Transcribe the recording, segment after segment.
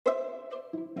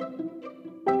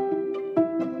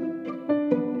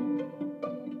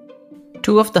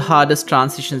Two of the hardest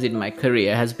transitions in my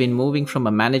career has been moving from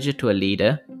a manager to a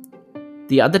leader.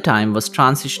 The other time was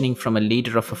transitioning from a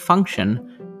leader of a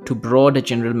function to broader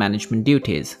general management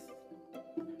duties.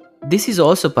 This is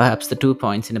also perhaps the 2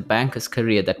 points in a banker's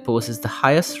career that poses the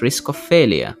highest risk of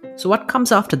failure. So what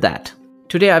comes after that?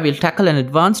 Today I will tackle an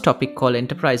advanced topic called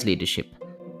enterprise leadership.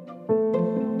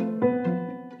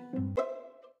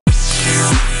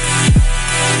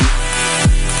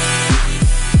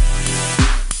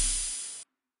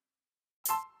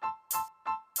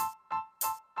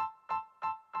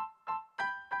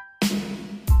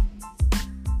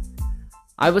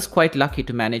 I was quite lucky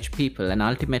to manage people and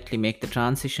ultimately make the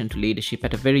transition to leadership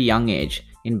at a very young age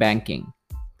in banking.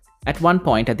 At one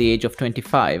point, at the age of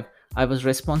 25, I was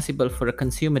responsible for a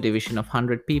consumer division of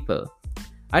 100 people.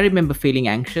 I remember feeling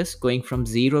anxious, going from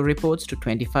 0 reports to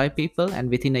 25 people and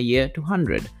within a year to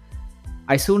 100.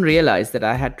 I soon realized that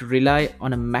I had to rely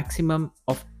on a maximum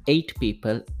of 8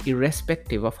 people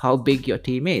irrespective of how big your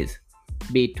team is,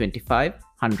 be it 25,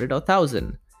 100 or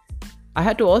 1000. I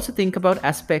had to also think about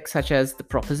aspects such as the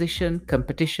proposition,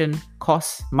 competition,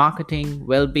 costs, marketing,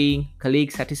 well-being,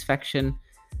 colleague satisfaction,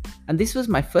 and this was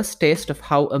my first taste of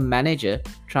how a manager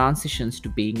transitions to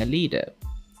being a leader.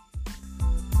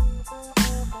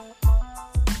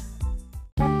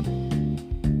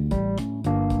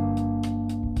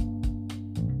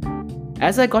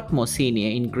 As I got more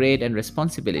senior in grade and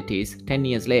responsibilities 10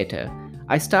 years later,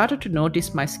 I started to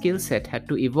notice my skill set had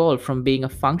to evolve from being a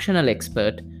functional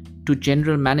expert to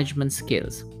general management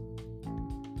skills.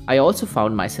 I also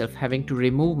found myself having to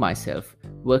remove myself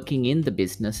working in the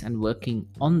business and working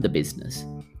on the business.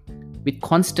 With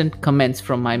constant comments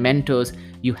from my mentors,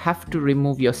 you have to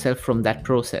remove yourself from that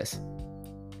process.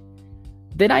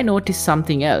 Then I noticed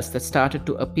something else that started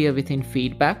to appear within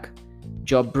feedback,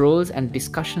 job roles, and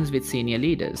discussions with senior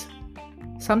leaders.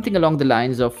 Something along the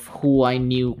lines of who I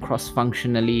knew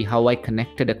cross-functionally, how I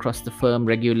connected across the firm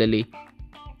regularly.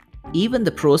 Even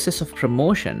the process of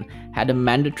promotion had a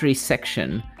mandatory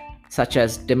section such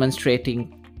as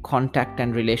demonstrating contact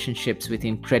and relationships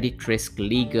within credit risk,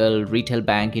 legal, retail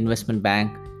bank, investment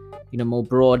bank, more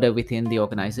broader within the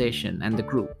organization and the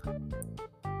group.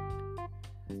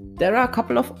 There are a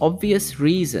couple of obvious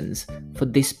reasons for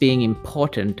this being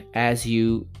important as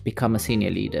you become a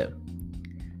senior leader.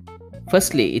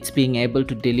 Firstly, it's being able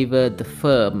to deliver the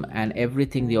firm and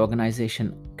everything the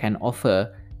organization can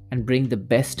offer and bring the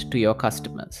best to your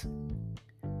customers.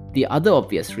 The other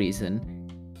obvious reason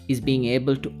is being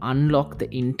able to unlock the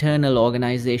internal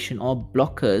organization or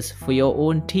blockers for your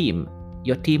own team.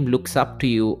 Your team looks up to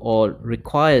you or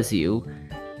requires you,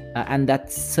 and that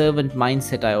servant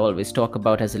mindset I always talk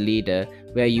about as a leader,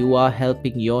 where you are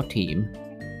helping your team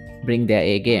bring their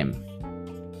A game.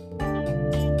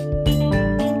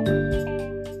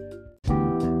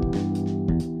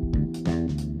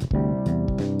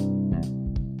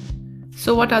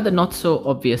 So what are the not so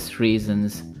obvious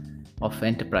reasons of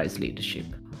enterprise leadership?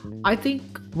 I think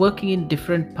working in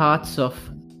different parts of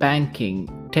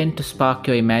banking tend to spark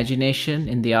your imagination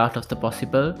in the art of the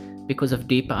possible because of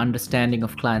deeper understanding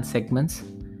of client segments.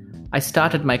 I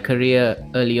started my career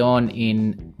early on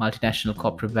in multinational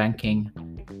corporate banking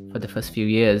for the first few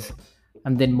years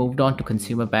and then moved on to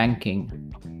consumer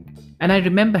banking. And I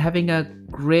remember having a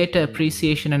greater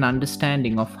appreciation and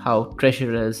understanding of how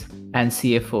treasurers and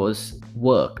CFOs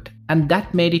worked. And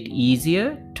that made it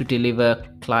easier to deliver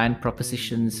client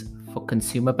propositions for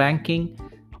consumer banking,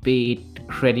 be it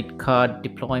credit card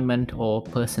deployment or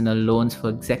personal loans for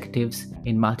executives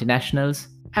in multinationals.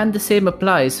 And the same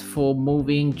applies for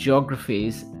moving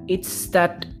geographies. It's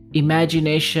that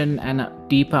imagination and a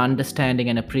deeper understanding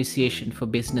and appreciation for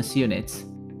business units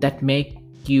that make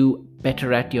you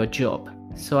better at your job.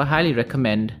 So I highly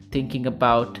recommend thinking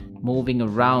about moving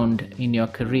around in your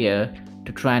career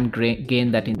to try and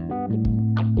gain that.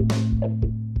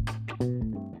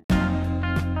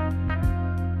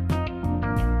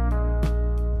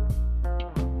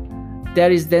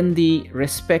 There is then the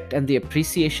respect and the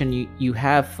appreciation you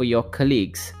have for your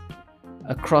colleagues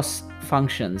across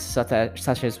functions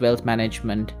such as wealth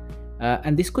management.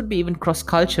 And this could be even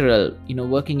cross-cultural,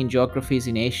 working in geographies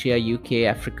in Asia, UK,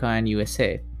 Africa, and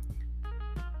USA.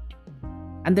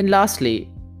 And then lastly,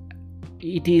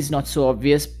 it is not so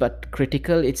obvious but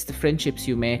critical, it's the friendships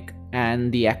you make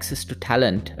and the access to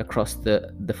talent across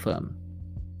the firm.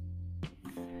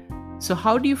 So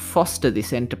how do you foster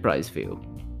this enterprise view?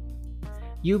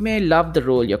 You may love the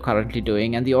role you're currently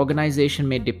doing, and the organization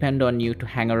may depend on you to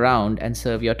hang around and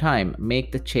serve your time,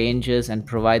 make the changes, and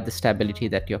provide the stability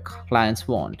that your clients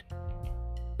want.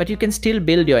 but you can still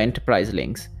build your enterprise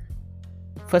links.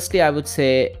 Firstly, I would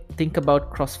say think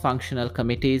about cross-functional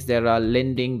committees. There are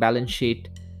lending, balance sheet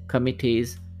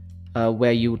committees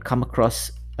where you would come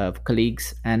across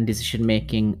colleagues and decision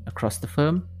making across the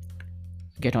firm.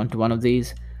 Get onto one of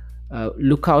these.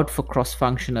 Look out for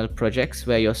cross-functional projects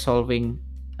where you're solving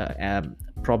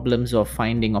problems or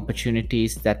finding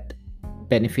opportunities that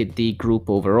benefit the group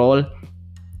overall.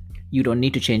 You don't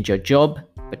need to change your job,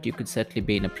 but you could certainly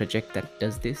be in a project that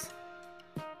does this.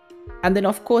 And then,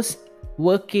 of course,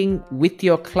 working with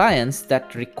your clients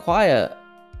that require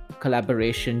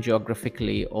collaboration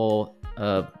geographically or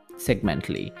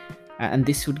segmentally. And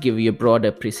this would give you a broader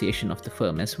appreciation of the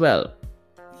firm as well.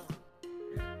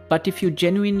 But if you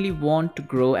genuinely want to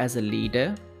grow as a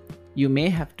leader, you may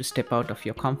have to step out of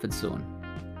your comfort zone,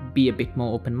 be a bit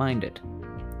more open-minded.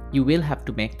 You will have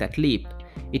to make that leap.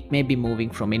 It may be moving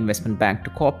from investment bank to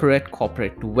corporate,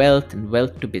 corporate to wealth, and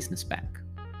wealth to business bank.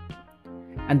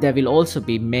 And there will also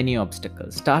be many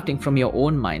obstacles, starting from your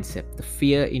own mindset, the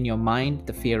fear in your mind,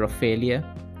 the fear of failure.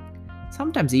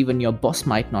 Sometimes even your boss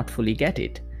might not fully get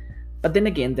it. But then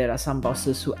again, there are some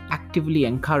bosses who actively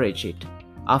encourage it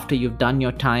after you've done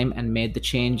your time and made the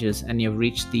changes and you've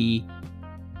reached the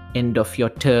end of your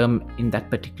term in that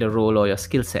particular role or your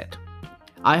skill set.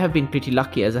 I have been pretty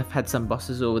lucky as I've had some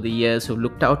bosses over the years who've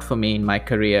looked out for me in my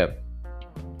career.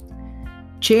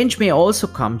 Change may also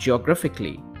come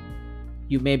geographically.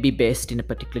 You may be based in a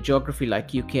particular geography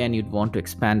like UK and you'd want to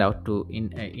expand out to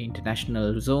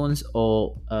international zones,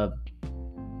 or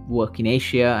work in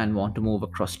Asia and want to move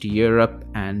across to Europe,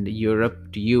 and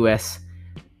Europe to US,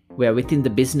 where within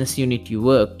the business unit you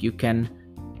work, you can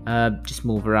just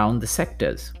move around the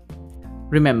sectors.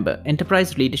 Remember,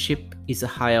 enterprise leadership is a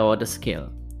higher order skill,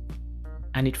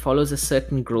 and it follows a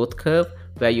certain growth curve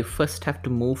where you first have to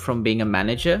move from being a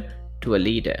manager to a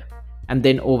leader, and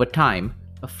then over time,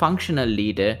 a functional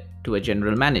leader to a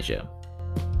general manager.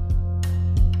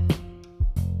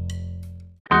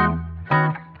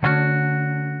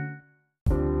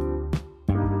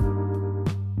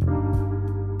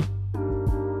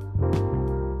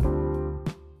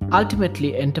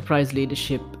 Ultimately, enterprise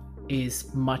leadership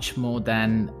is much more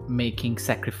than making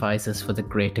sacrifices for the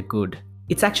greater good.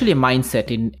 It's actually a mindset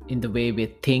in the way we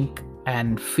think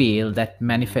and feel that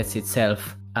manifests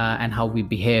itself and how we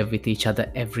behave with each other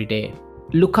every day.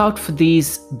 Look out for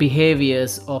these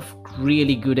behaviors of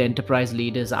really good enterprise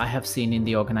leaders I have seen in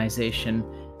the organization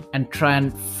and try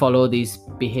and follow these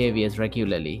behaviors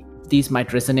regularly. These might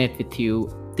resonate with you.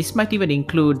 This might even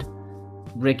include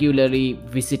regularly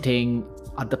visiting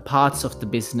other parts of the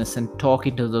business and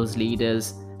talking to those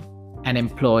leaders and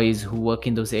employees who work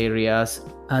in those areas.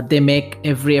 They make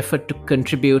every effort to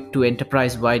contribute to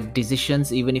enterprise-wide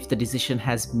decisions, even if the decision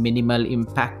has minimal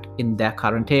impact in their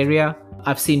current area.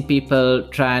 I've seen people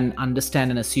try and understand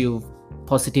and assume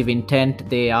positive intent.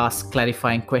 They ask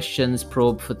clarifying questions,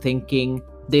 probe for thinking.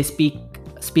 They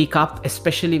speak up,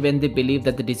 especially when they believe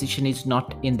that the decision is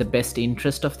not in the best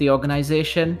interest of the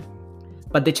organization.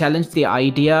 But they challenge the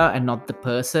idea and not the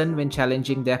person when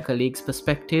challenging their colleagues'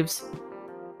 perspectives.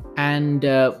 And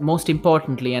most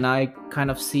importantly, and I kind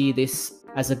of see this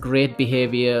as a great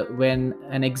behavior, when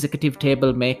an executive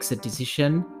table makes a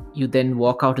decision, you then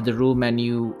walk out of the room and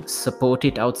you support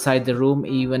it outside the room,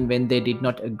 even when they did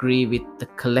not agree with the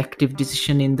collective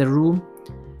decision in the room.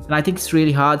 And I think it's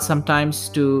really hard sometimes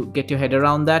to get your head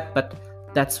around that, but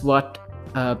that's what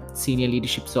senior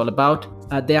leadership is all about.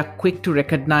 They are quick to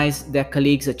recognize their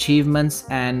colleagues' achievements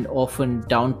and often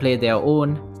downplay their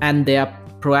own, and they are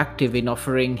proactive in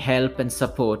offering help and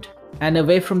support. And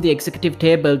away from the executive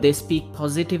table, they speak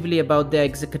positively about their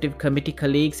executive committee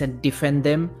colleagues and defend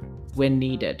them when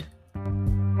needed.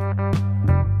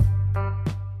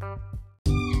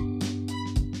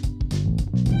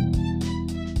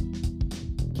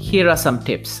 Here are some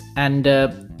tips, and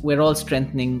we're all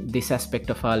strengthening this aspect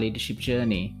of our leadership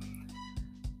journey.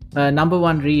 Number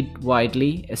one, read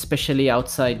widely, especially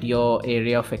outside your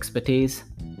area of expertise.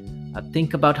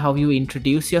 Think about how you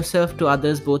introduce yourself to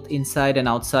others, both inside and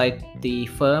outside the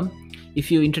firm. If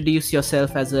you introduce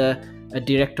yourself as a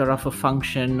director of a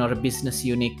function or a business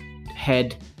unit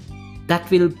head, that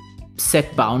will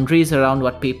set boundaries around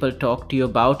what people talk to you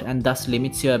about and thus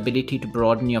limits your ability to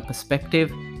broaden your perspective.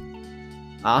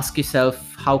 Ask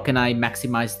yourself, how can I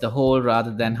maximize the whole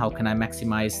rather than how can I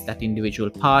maximize that individual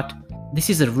part? This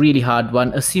is a really hard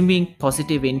one, assuming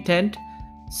positive intent.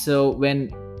 So when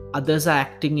others are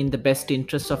acting in the best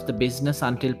interest of the business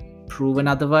until proven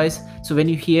otherwise. So when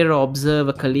you hear or observe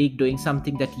a colleague doing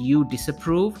something that you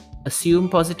disapprove, assume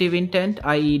positive intent,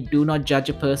 i.e. do not judge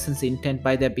a person's intent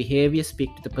by their behavior.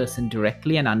 Speak to the person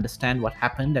directly and understand what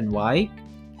happened and why.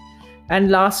 And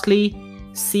lastly,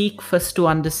 seek first to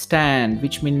understand,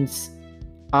 which means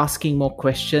asking more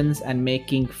questions and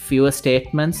making fewer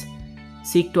statements.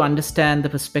 Seek to understand the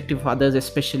perspective of others,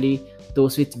 especially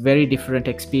those with very different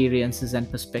experiences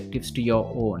and perspectives to your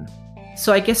own.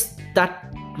 So I guess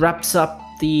that wraps up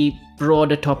the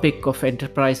broader topic of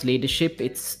enterprise leadership.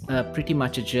 It's pretty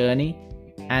much a journey,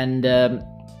 and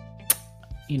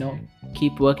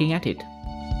keep working at it.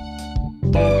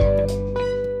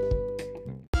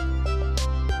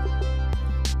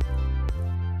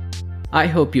 I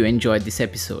hope you enjoyed this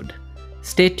episode.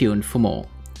 Stay tuned for more.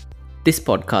 This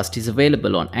podcast is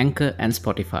available on Anchor and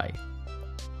Spotify.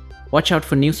 Watch out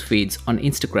for news feeds on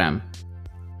Instagram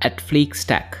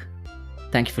 @FleekStack.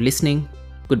 Thank you for listening.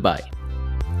 Goodbye.